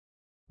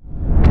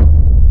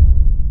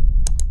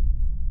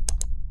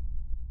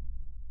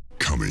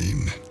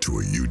Coming to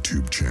a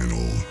YouTube channel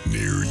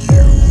near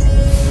you.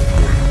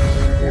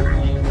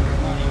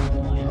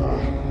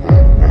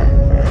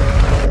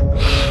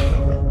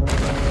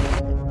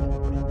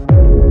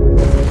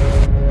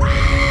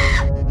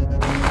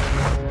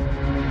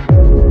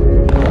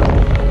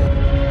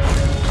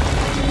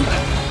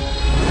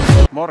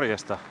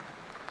 Morjesta!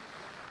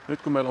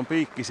 Nyt kun meillä on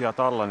piikkisiä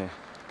talla, niin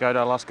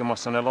käydään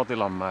laskemassa ne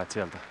Lotilanmäet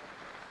sieltä.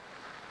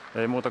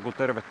 Ei muuta kuin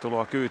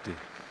tervetuloa kyytiin.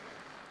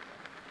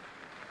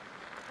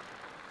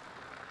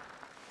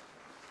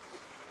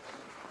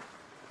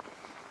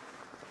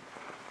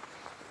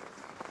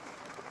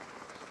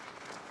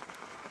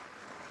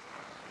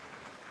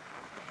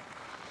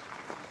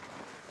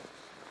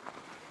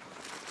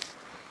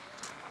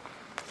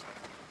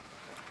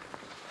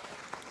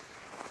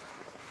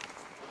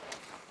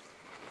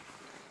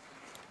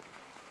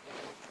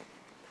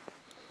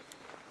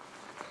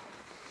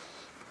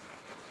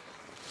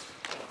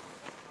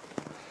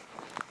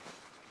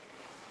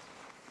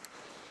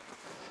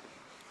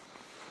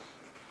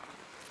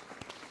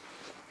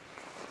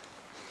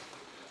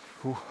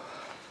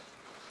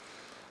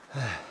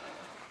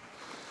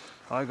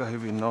 Aika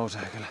hyvin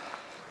nousee kyllä,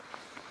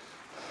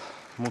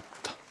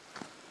 mutta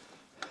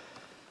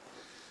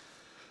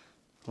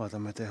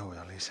laitamme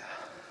tehoja lisää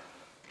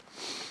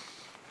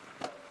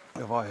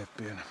ja vaihe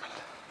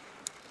pienemmälle.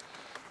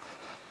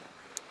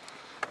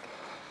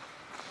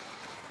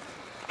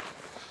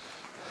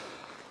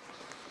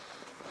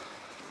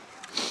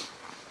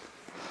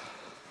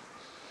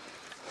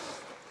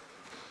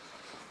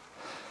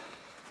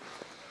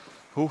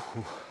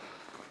 Huhhuh.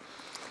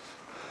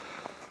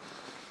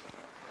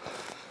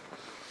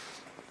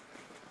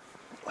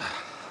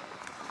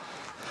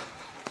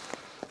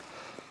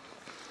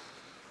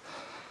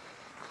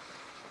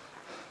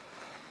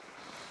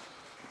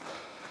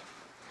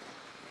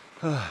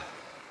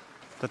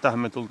 Tätähän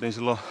me tultiin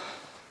silloin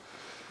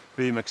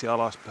viimeksi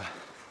alaspäin.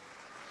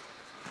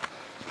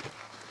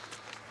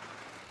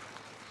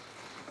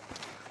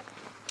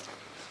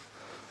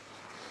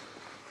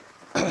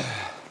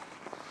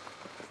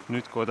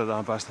 Nyt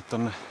koitetaan päästä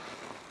tonne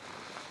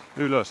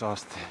ylös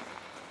asti.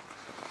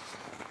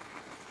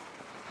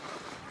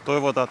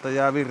 Toivotaan, että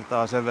jää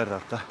virtaa sen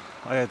verran, että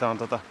ajetaan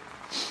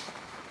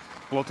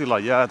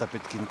Lotilan jäätä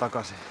pitkin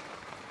takaisin.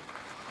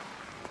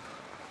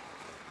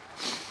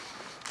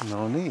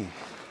 No niin.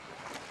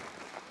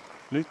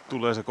 Nyt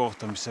tulee se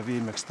kohta, missä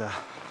viimeksi tää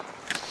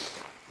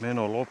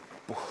meno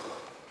loppu.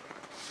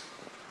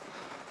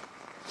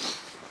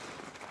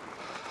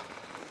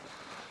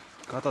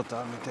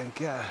 Katsotaan miten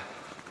käy.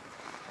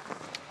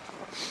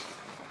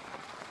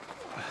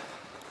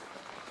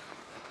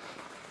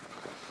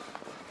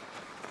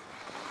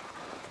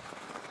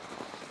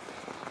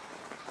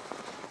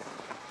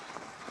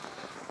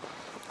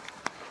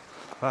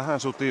 Vähän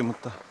sutii,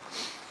 mutta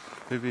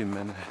hyvin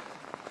menee.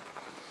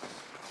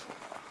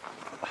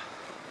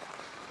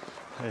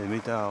 Ei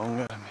mitään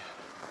ongelmia.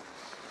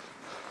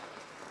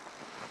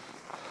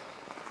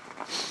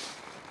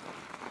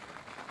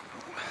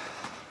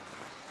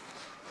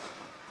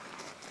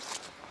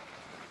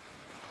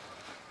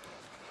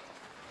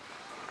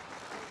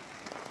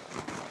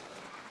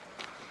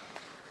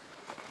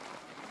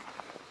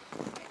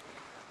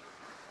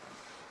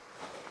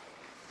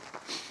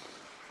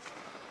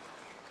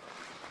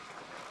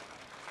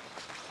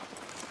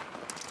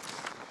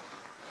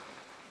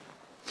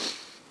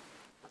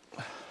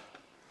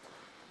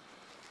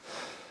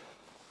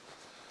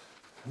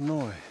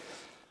 Noin.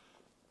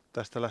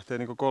 Tästä lähtee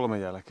niinku 3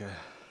 jälkeen.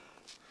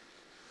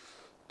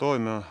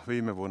 Toimi on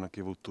viime vuonna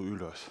kivuttu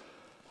ylös.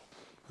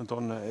 No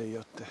tonne ei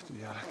oo tehty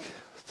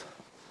jälkeen.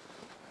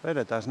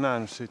 Vedetään nää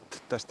nyt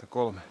sitten tästä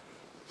 3.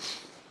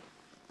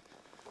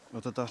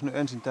 Otetaan nyt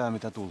ensin tää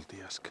mitä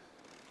tultiin äsken.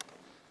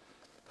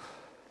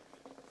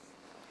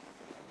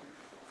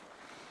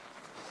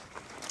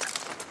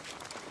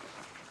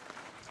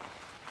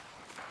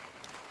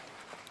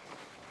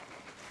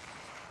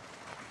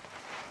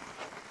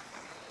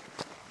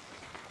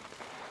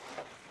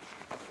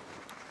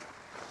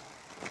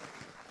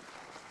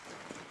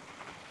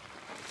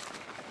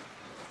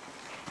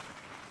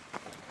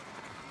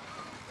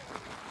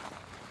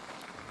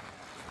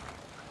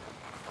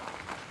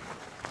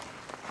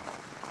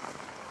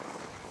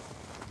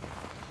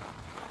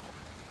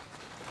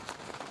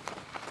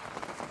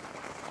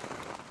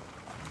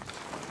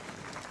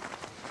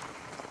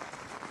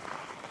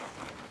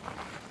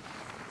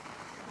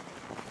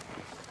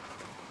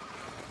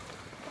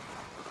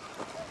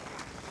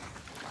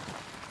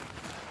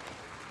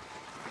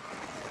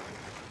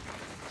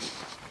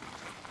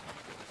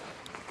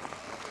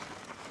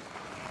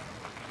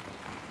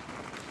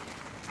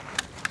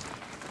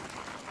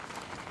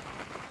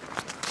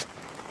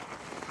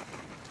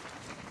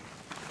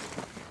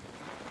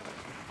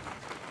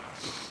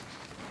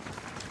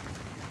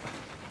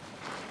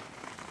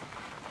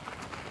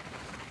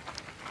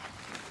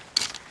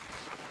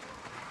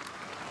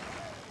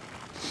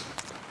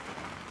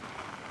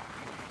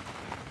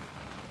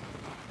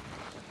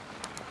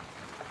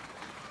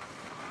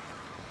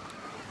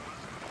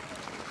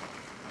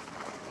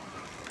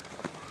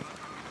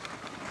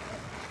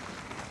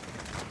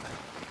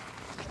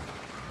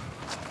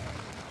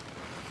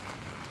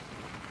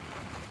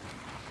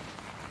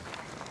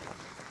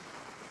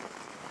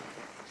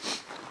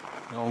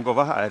 No, onko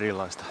vähän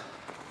erilaista?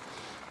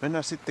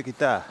 Mennään sittenkin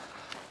tää.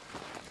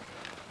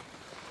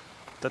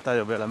 Tätä ei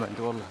ole vielä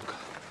menty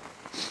ollenkaan.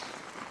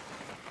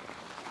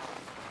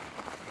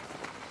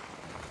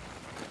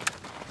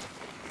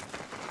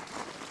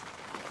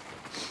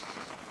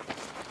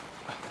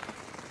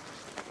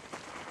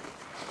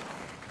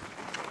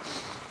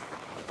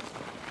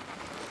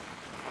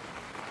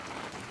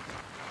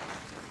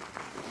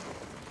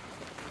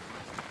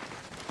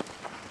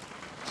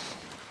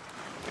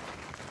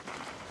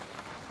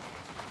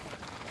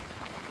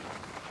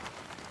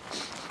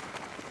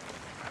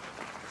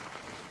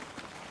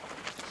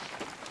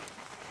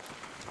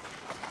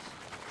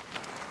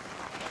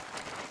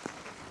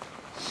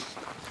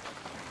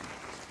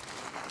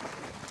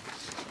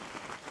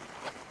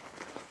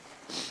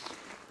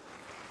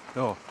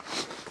 Joo,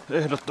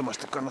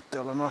 ehdottomasti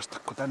kannattaa olla nasta,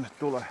 kun tänne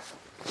tulee.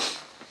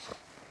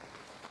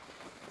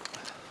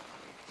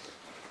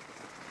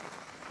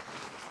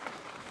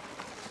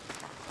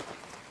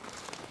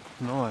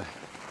 Noin.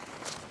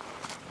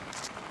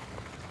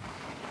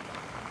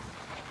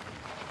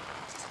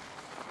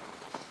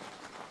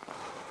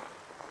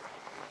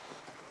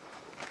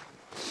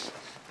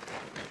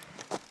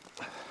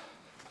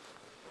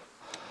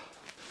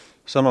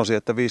 Sanoisin,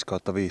 että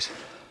 5/5.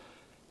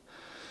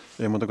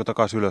 Ei muuta kuin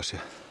takaisin ylös ja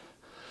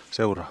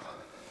seuraava.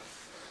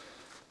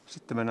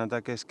 Sitten mennään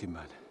tää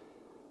keskimmäinen.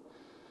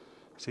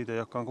 Siitä ei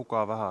olekaan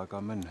kukaan vähän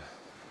aikaa mennyt.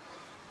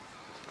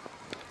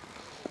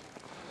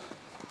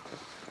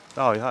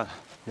 Tää on ihan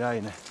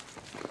jäinen.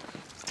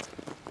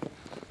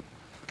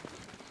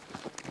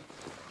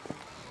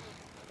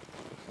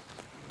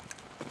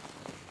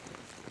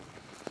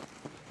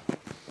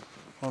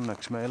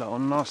 Onneksi meillä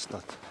on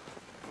nastat.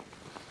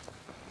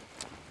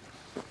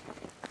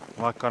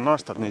 Vaikka on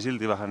nastat, niin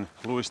silti vähän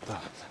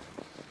luistaa.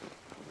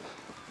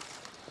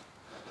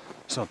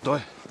 Se on toi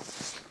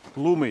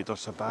lumi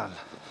tossa päällä.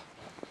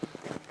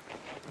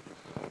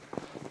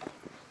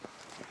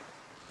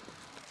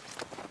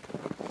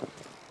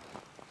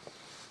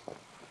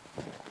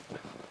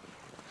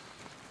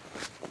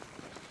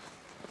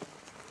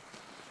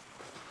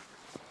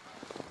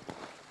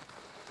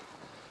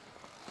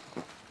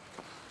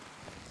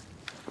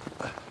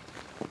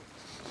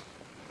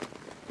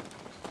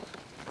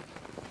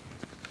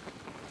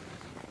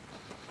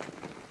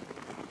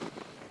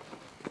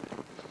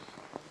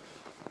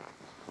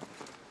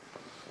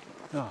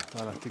 Joo,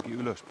 tää lähtikin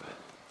ylöspäin.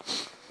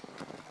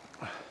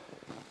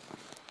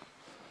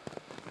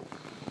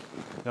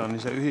 Joo,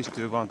 niin se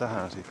yhdistyy vaan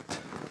tähän sitten.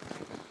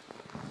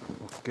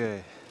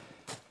 Okei.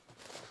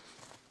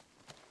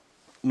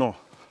 No.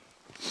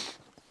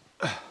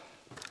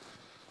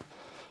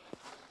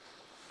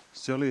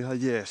 Se oli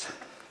ihan jees.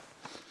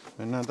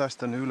 Mennään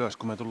tästä nyt ylös,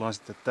 kun me tullaan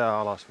sitten tää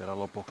alas vielä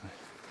lopuksi.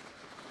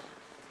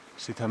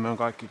 Sittenhän me on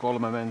kaikki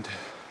 3 menty.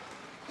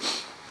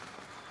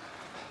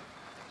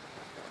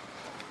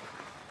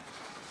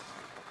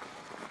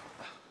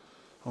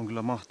 On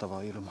kyllä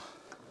mahtava ilma.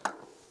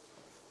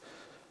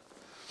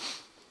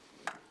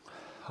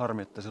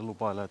 Harmi, että se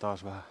lupailee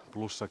taas vähän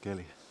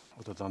plussakeliä.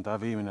 Otetaan tää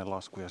viimeinen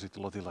lasku ja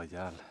sitten Lotilan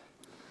jäälle.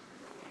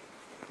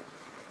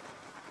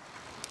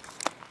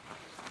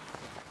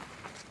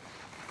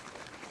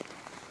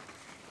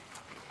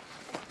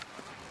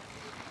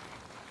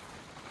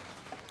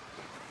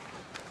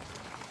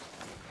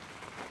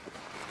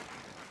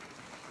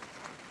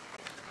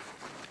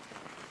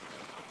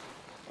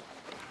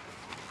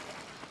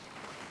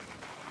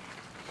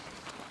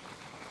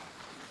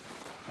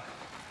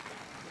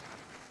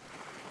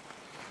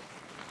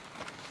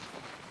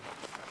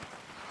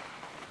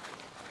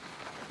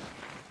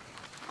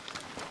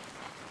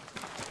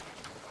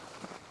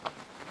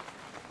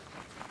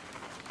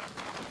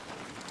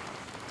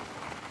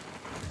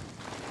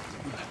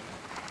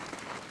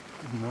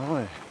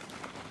 Noin.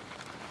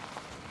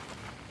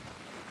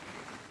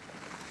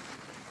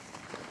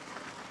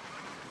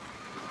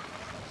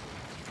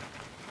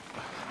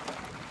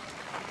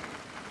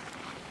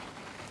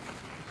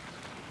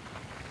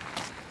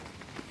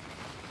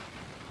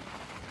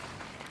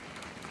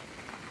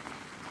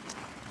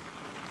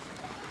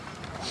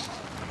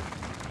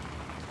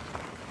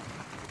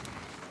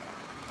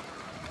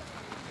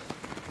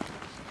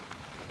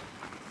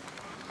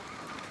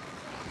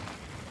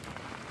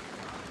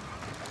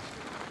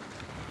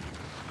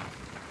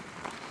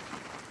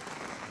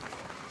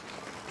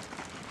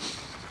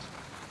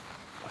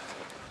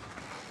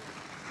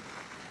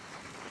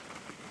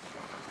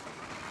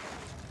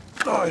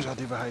 Noi,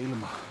 saatiin vähän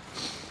ilmaa.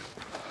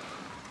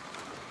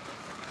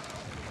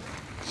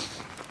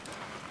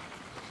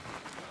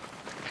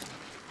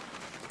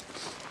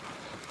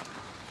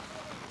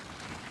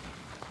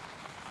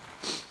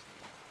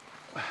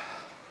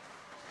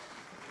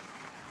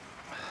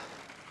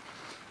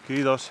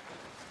 Kiitos.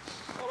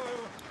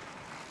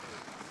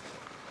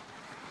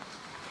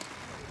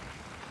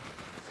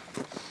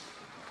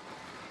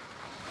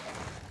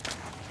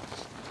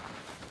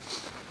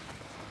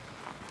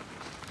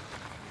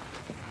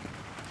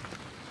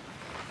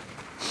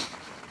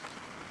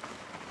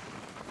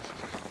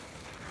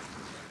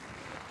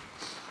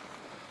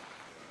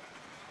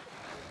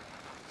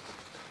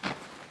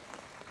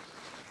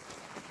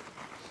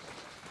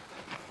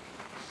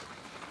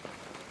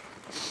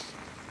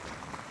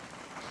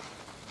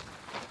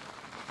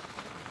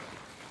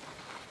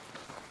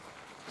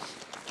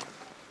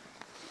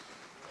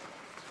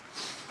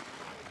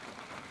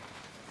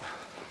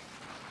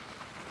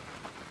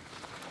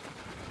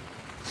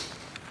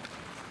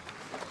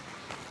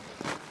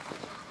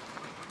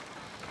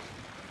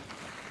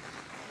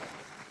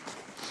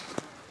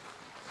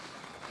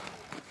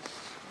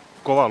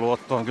 Kova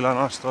luotto on kyllä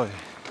nastoihin.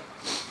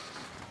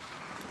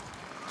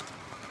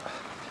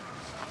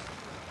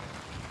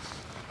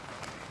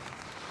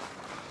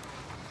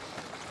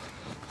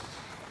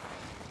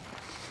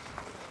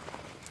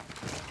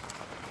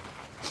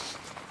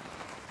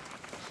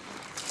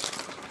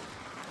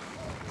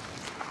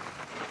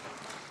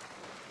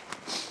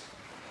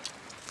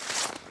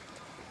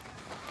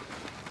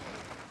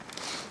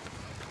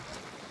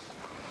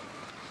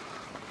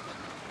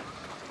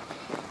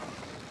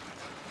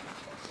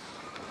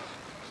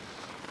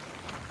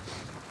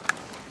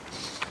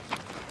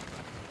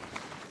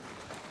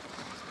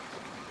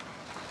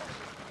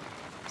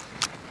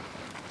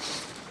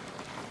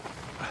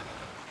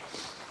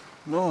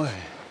 Noin.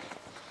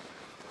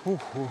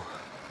 Huhhuh.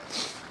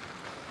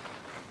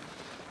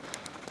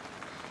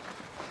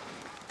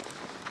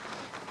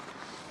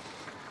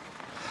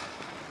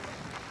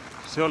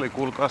 Se oli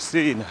kuulkaas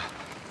siinä.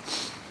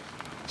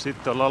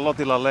 Sitten ollaan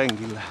Lotilan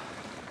lenkillä.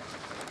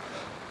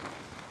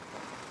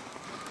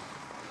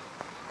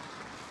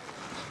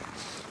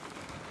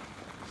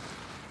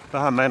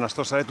 Vähän meinas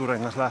tuossa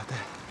eturengas lähtee.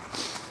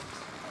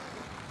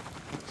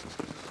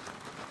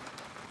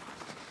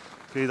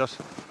 Kiitos.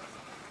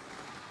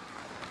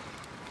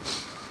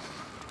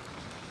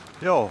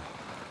 Joo.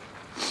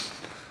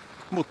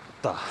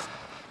 Mutta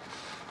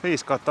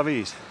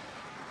 5/5.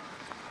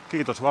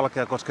 Kiitos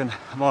Valkeakosken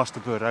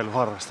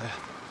maastopyöräilyharrastaja.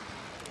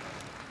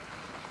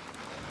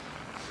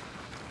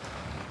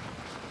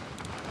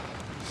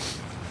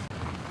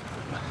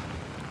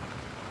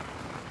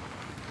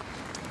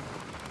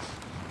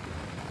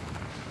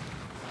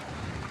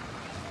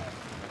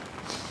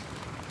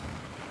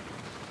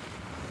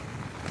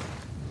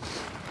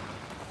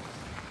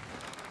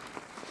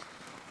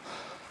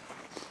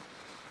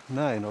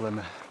 Näin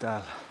olemme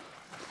täällä.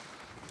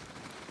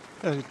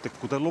 Ja sitten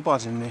kuten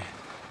lupasin, niin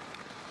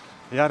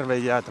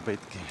järven jäätä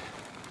pitkin.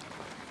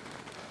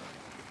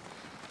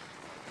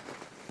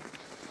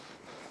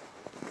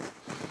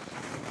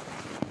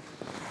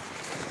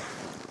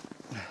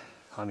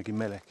 Ainakin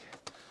melkein.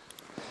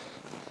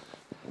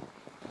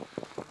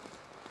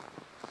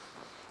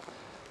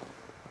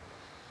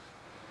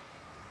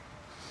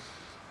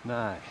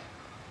 Näin.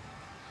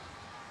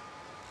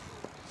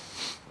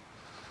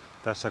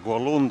 Tässä kun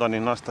on lunta,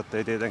 niin nastat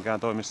ei tietenkään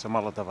toimi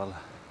samalla tavalla.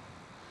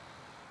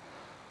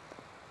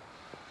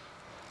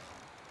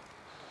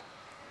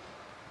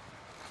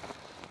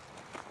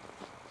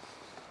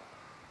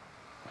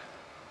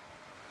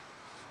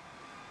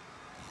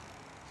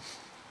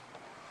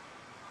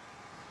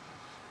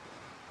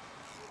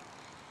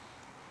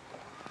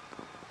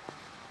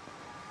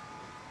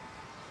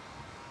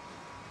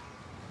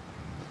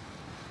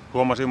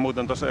 Huomasin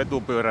muuten tuossa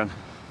etupyörän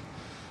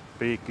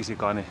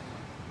piikkisika, niin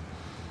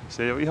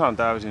se ei ole ihan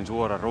täysin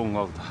suora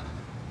rungolta.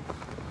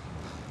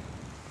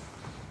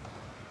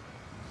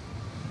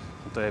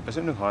 Mutta eipä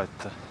se nyt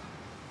haittaa.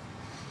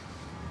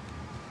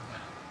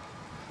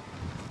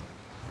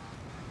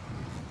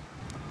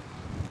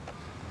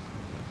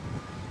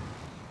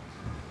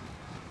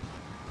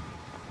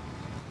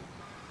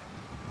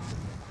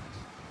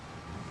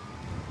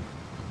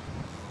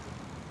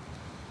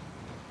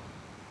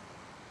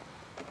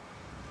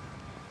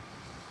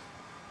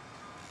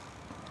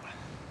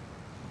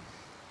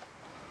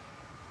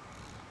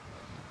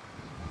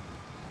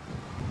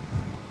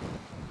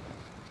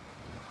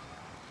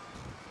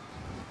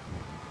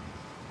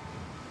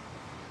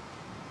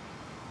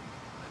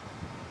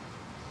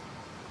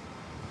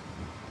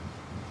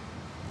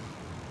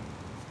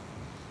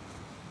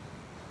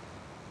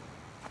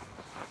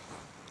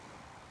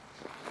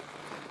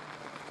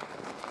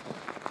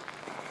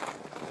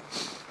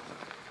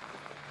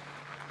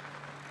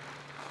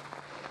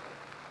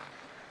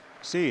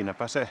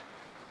 Siinäpä se.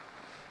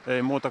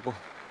 Ei muuta kuin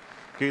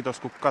kiitos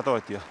kun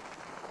katoit ja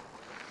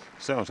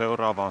se on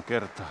seuraavaan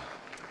kertaan.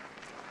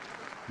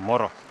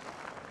 Moro!